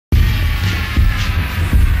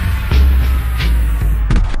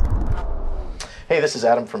Hey, this is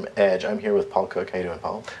Adam from Edge. I'm here with Paul Cook. How you doing,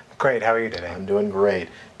 Paul? Great. How are you today? I'm doing great.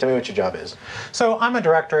 Tell me what your job is. So I'm a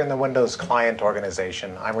director in the Windows Client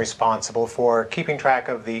organization. I'm responsible for keeping track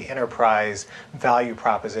of the enterprise value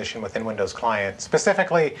proposition within Windows Client.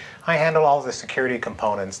 Specifically, I handle all the security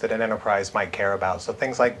components that an enterprise might care about. So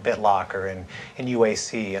things like BitLocker and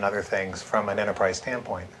UAC and other things from an enterprise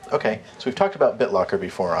standpoint. Okay, so we've talked about BitLocker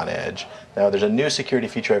before on Edge. Now there's a new security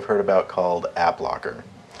feature I've heard about called AppLocker.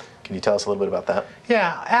 Can you tell us a little bit about that?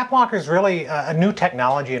 Yeah, AppLocker is really a new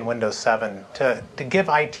technology in Windows 7 to give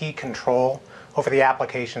IT control over the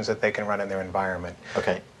applications that they can run in their environment.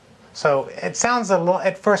 Okay. So it sounds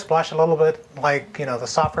at first blush a little bit like, the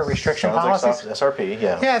software restriction policies. Like SRP,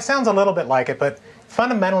 yeah. Yeah, it sounds a little bit like it, but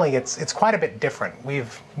fundamentally it's quite a bit different.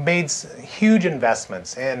 We've made huge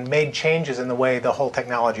investments and made changes in the way the whole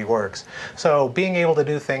technology works. So being able to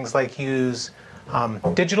do things like use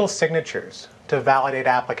digital signatures to validate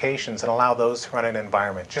applications and allow those to run in an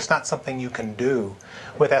environment. Just not something you can do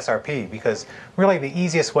with SRP, because really the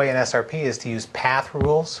easiest way in SRP is to use path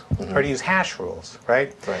rules or to use hash rules,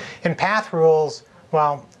 right? In path rules,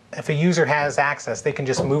 well, if a user has access, they can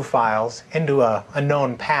just move files into a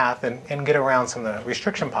known path and get around some of the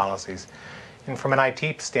restriction policies. And from an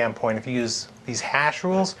IT standpoint, if you use these hash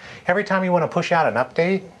rules, every time you want to push out an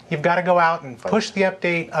update, you've got to go out and push the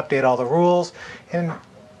update all the rules, and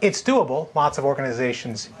it's doable. Lots of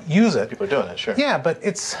organizations use it. People are doing it, sure. Yeah, but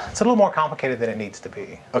it's a little more complicated than it needs to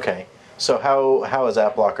be. Okay, so how is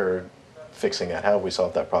AppLocker fixing that? How have we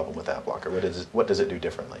solved that problem with AppLocker? What does it do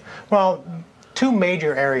differently? Well, two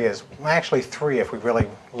major areas, actually three if we really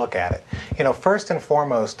look at it. First and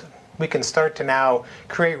foremost, we can start to now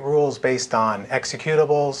create rules based on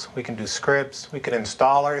executables, we can do scripts, we can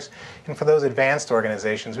installers, and for those advanced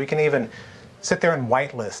organizations, we can even sit there and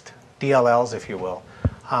whitelist DLLs, if you will.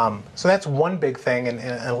 So that's one big thing and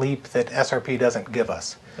a leap that SRP doesn't give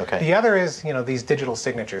us. Okay. The other is, these digital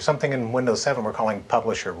signatures, something in Windows 7 we're calling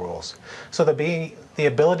publisher rules. So the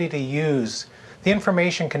ability to use the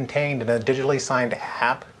information contained in a digitally signed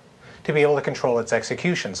app to be able to control its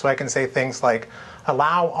execution. So I can say things like,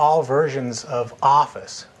 allow all versions of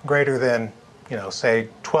Office greater than, say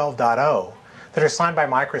 12.0 that are signed by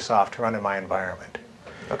Microsoft to run in my environment.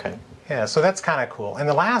 Okay. Yeah, so that's kind of cool. And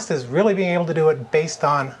the last is really being able to do it based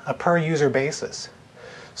on a per user basis.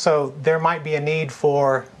 So there might be a need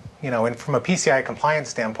for, and from a PCI compliance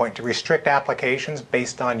standpoint, to restrict applications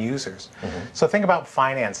based on users. So think about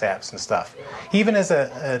finance apps and stuff. Even as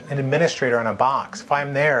an administrator on a box, if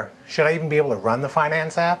I'm there, should I even be able to run the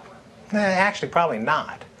finance app? Actually, probably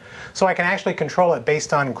not. So I can actually control it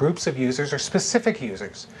based on groups of users or specific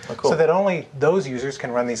users, so that only those users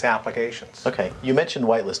can run these applications. Okay. You mentioned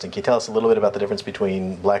whitelisting. Can you tell us a little bit about the difference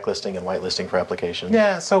between blacklisting and whitelisting for applications?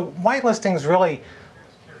 Yeah, so whitelisting is really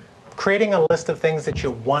creating a list of things that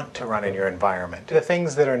you want to run in your environment. The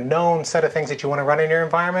things that are known set of things that you want to run in your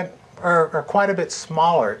environment are quite a bit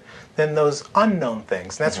smaller than those unknown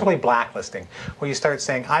things. And that's really blacklisting, where you start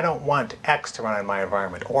saying, I don't want X to run in my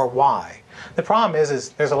environment, or Y. The problem is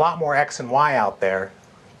there's a lot more X and Y out there,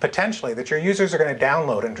 potentially, that your users are going to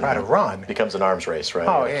download and try to run. It becomes an arms race, right?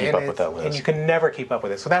 Oh, keep up with that list. And you can never keep up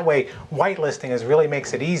with it. So that way, whitelisting really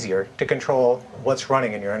makes it easier to control what's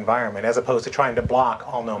running in your environment, as opposed to trying to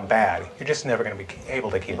block all known bad. You're just never going to be able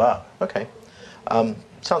to keep up. Okay.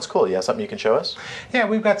 Sounds cool. You have something you can show us? Yeah,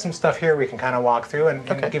 we've got some stuff here we can kind of walk through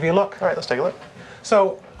and give you a look. All right, let's take a look.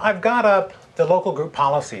 So I've got up the local group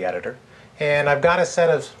policy editor, and I've got a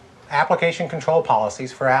set of application control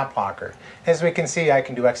policies for AppLocker. As we can see, I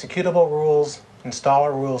can do executable rules,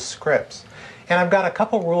 installer rules, scripts. And I've got a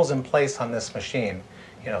couple rules in place on this machine.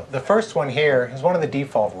 The first one here is one of the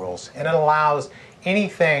default rules, and it allows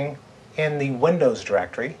anything in the Windows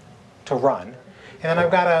directory to run. And then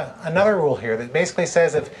I've got another rule here that basically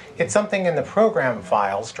says if it's something in the program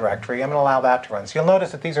files directory, I'm going to allow that to run. So you'll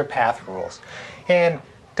notice that these are path rules. And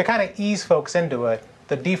to kind of ease folks into it,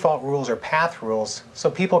 the default rules are path rules,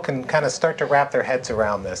 so people can kind of start to wrap their heads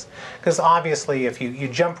around this. Because obviously if you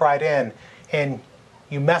jump right in and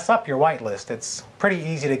you mess up your whitelist, it's pretty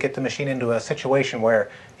easy to get the machine into a situation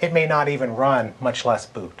where it may not even run, much less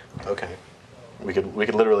boot. Okay. We could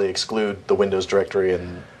literally exclude the Windows directory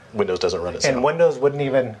and Windows doesn't run itself. And Windows wouldn't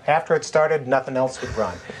even, after it started, nothing else would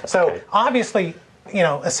run. So obviously,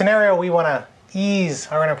 a scenario we want to ease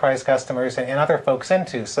our enterprise customers and other folks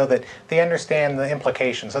into so that they understand the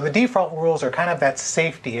implications. So the default rules are kind of that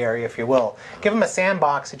safety area, if you will. Give them a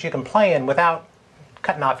sandbox that you can play in without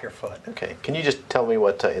cutting off your foot. Okay. Can you just tell me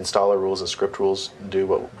what installer rules and script rules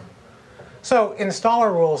do? So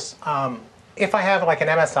installer rules, if I have like an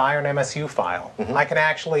MSI or an MSU file, I can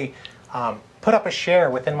actually put up a share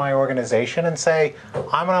within my organization and say,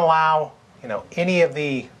 I'm going to allow any of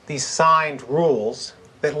these signed rules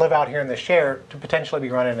that live out here in the share to potentially be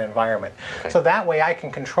run in an environment. Okay. So that way I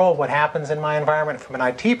can control what happens in my environment from an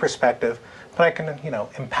IT perspective, but I can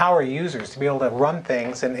empower users to be able to run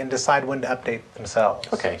things and decide when to update themselves.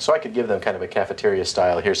 Okay, so I could give them kind of a cafeteria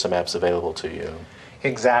style, here's some apps available to you.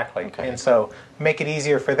 Exactly. Okay. And so make it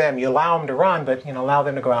easier for them. You allow them to run, but allow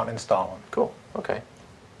them to go out and install them. Cool, okay.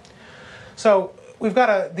 So we've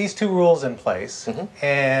got these two rules in place,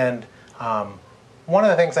 and one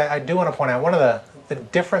of the things I do want to point out, one of the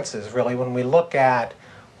differences really when we look at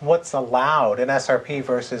what's allowed in SRP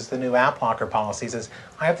versus the new AppLocker policies is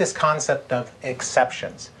I have this concept of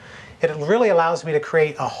exceptions. It really allows me to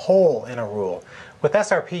create a hole in a rule. With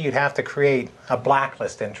SRP, you'd have to create a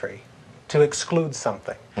blacklist entry to exclude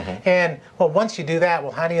something. And well, once you do that,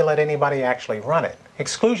 well, how do you let anybody actually run it?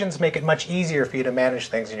 Exclusions make it much easier for you to manage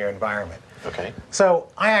things in your environment. Okay. So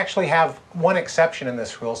I actually have one exception in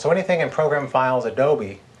this rule. So anything in Program Files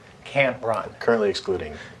Adobe can't run. Currently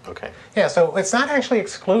excluding, okay. Yeah, so it's not actually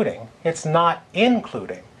excluding, it's not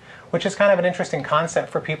including, which is kind of an interesting concept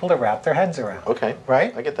for people to wrap their heads around. Okay,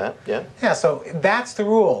 right? I get that, yeah. Yeah, so that's the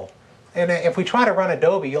rule. And if we try to run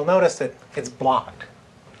Adobe, you'll notice that it's blocked.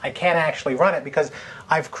 I can't actually run it because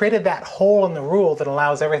I've created that hole in the rule that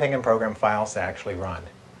allows everything in Program Files to actually run.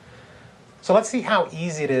 So let's see how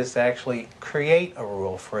easy it is to actually create a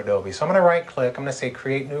rule for Adobe. So I'm going to right click, I'm going to say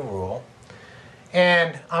Create New Rule.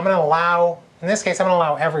 And I'm going to allow, in this case, I'm going to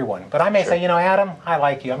allow everyone. But I may say, Adam, I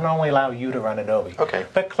like you. I'm going to only allow you to run Adobe. Okay.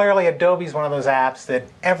 But clearly, Adobe is one of those apps that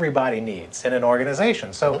everybody needs in an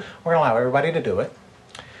organization. So we're going to allow everybody to do it.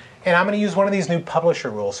 And I'm going to use one of these new publisher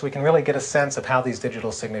rules so we can really get a sense of how these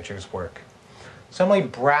digital signatures work. So I'm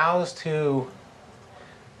going to browse to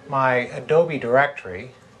my Adobe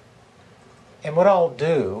directory. And what I'll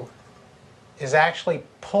do is actually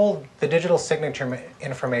pull the digital signature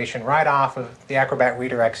information right off of the Acrobat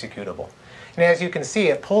Reader executable. And as you can see,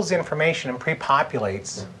 it pulls the information and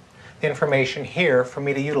pre-populates the information here for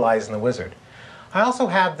me to utilize in the wizard. I also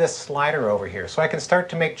have this slider over here, so I can start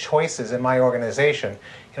to make choices in my organization.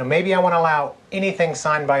 Maybe I want to allow anything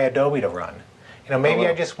signed by Adobe to run. Maybe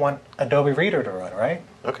I just want Adobe Reader to run, right?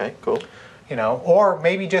 Okay, cool. Or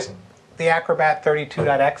maybe just the Acrobat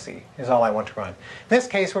 32.exe is all I want to run. In this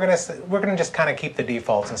case, we're going to just kind of keep the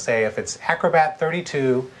defaults and say if it's Acrobat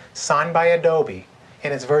 32 signed by Adobe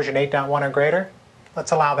and it's version 8.1 or greater,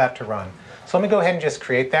 let's allow that to run. So let me go ahead and just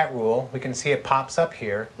create that rule. We can see it pops up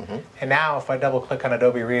here. And now if I double click on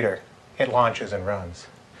Adobe Reader, it launches and runs.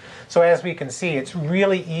 So as we can see, it's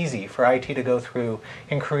really easy for IT to go through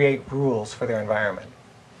and create rules for their environment.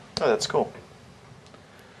 Oh, that's cool.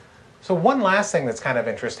 So one last thing that's kind of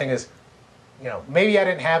interesting is maybe I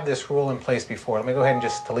didn't have this rule in place before. Let me go ahead and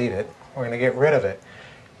just delete it. We're going to get rid of it.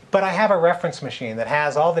 But I have a reference machine that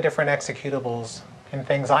has all the different executables and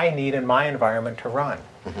things I need in my environment to run.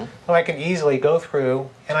 So I can easily go through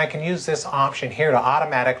and I can use this option here to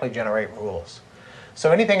automatically generate rules.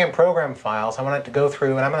 So anything in Program Files, I want it to go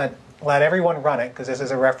through and I'm going to let everyone run it because this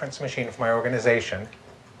is a reference machine for my organization.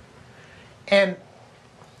 And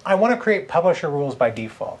I want to create publisher rules by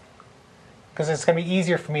default, because it's going to be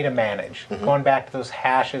easier for me to manage, going back to those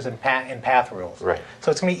hashes and path rules. Right.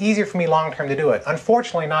 So it's going to be easier for me long-term to do it.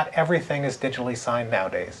 Unfortunately, not everything is digitally signed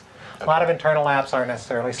nowadays. A lot of internal apps aren't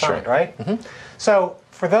necessarily signed, right? So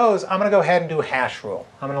for those, I'm going to go ahead and do a hash rule.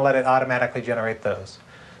 I'm going to let it automatically generate those.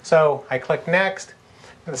 So I click Next.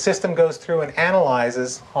 The system goes through and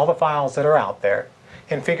analyzes all the files that are out there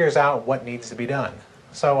and figures out what needs to be done.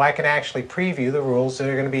 So I can actually preview the rules that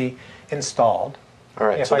are going to be installed. All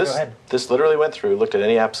right, If so I go ahead. this literally went through, looked at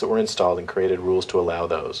any apps that were installed, and created rules to allow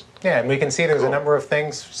those. Yeah, and we can see there's Cool. a number of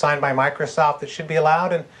things signed by Microsoft that should be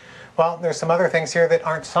allowed, and well, there's some other things here that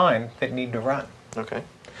aren't signed that need to run. Okay.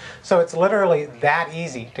 So it's literally that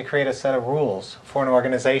easy to create a set of rules for an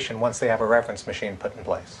organization once they have a reference machine put in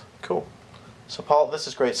place. Cool. So Paul, this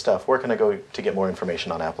is great stuff. Where can I go to get more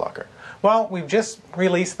information on AppLocker? Well, we've just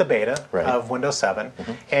released the beta of Windows 7,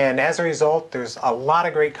 and as a result, there's a lot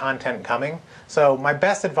of great content coming. So my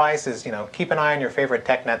best advice is, keep an eye on your favorite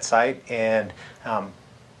TechNet site and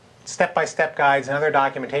step-by-step guides and other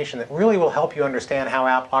documentation that really will help you understand how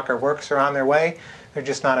AppLocker works are on their way. They're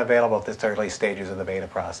just not available at this early stages of the beta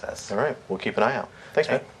process. All right, we'll keep an eye out. Thanks,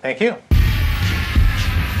 man. Thank you.